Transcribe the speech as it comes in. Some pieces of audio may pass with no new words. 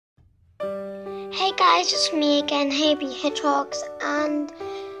Hey guys, it's me again, Happy Hedgehogs and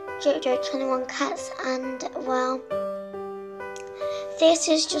Jojo21 Cats, and well, this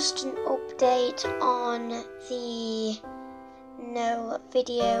is just an update on the no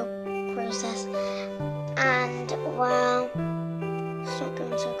video process, and well, it's not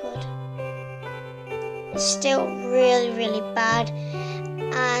going so good. It's still really bad,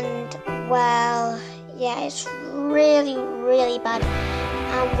 and well, yeah, it's really bad.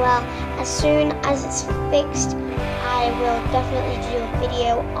 And well, as soon as it's fixed, I will definitely do a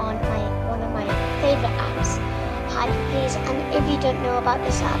video on one of my favourite apps, Hyperbees. And if you don't know about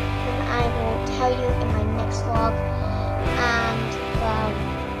this app, then I will tell you in my next vlog. And well,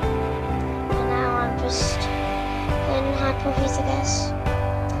 for now I'm just playing Hyperbees, I guess.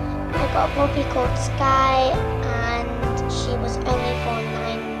 I got a puppy called Sky, and she was only for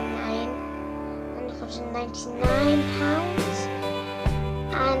 £999.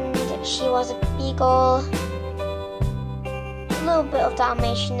 And she was a beagle, a little bit of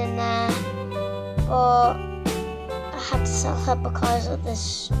Dalmatian in there, but I had to sell her because of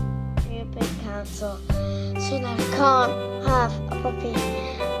this stupid council. So now I can't have a puppy.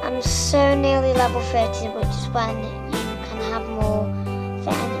 I'm so nearly level 30, which is when you can have more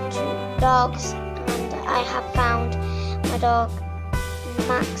than 2 dogs, and I have found my dog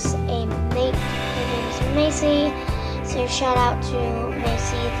Max a mate. Her name is Macy. So shout out to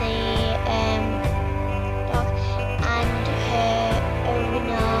Macy the dog and her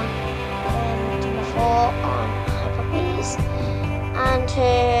owner number 4 on Hyperbees, and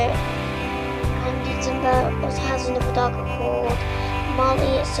Zimba also has another dog called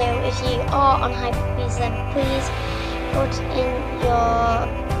Molly. So if you are on Hyperbees, then please put in your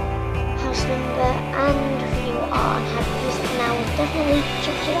house number and who you are on Hyperbees, and I will definitely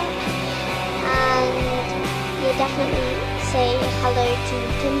check it out. And you definitely say hello to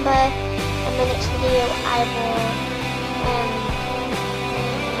Timber. In the next video, I will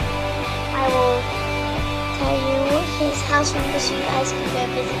tell you his house number so you guys can go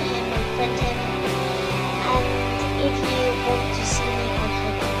visit him and friend him. And if you want to see me on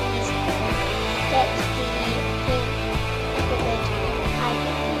Hyperbees, then get the pink vivid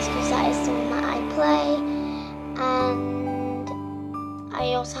Hyperbees, because that is the one that I play. And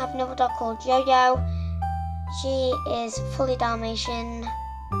I also have another dog called Jojo. She is fully Dalmatian,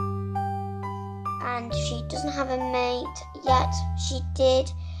 and she doesn't have a mate yet. She did,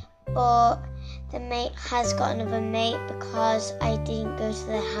 but the mate has got another mate because I didn't go to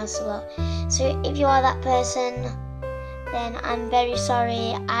their house a lot. So if you are that person, then I'm very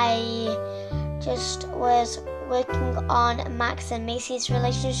sorry. I just was working on Max and Macy's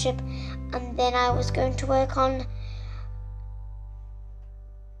relationship, and then I was going to work on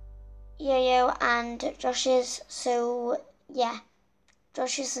Yo-Yo and Josh's. So yeah,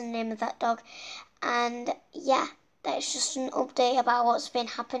 Josh is the name of that dog. And yeah, that's just an update about what's been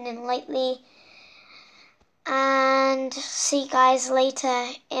happening lately. And see you guys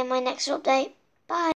later in my next update. Bye.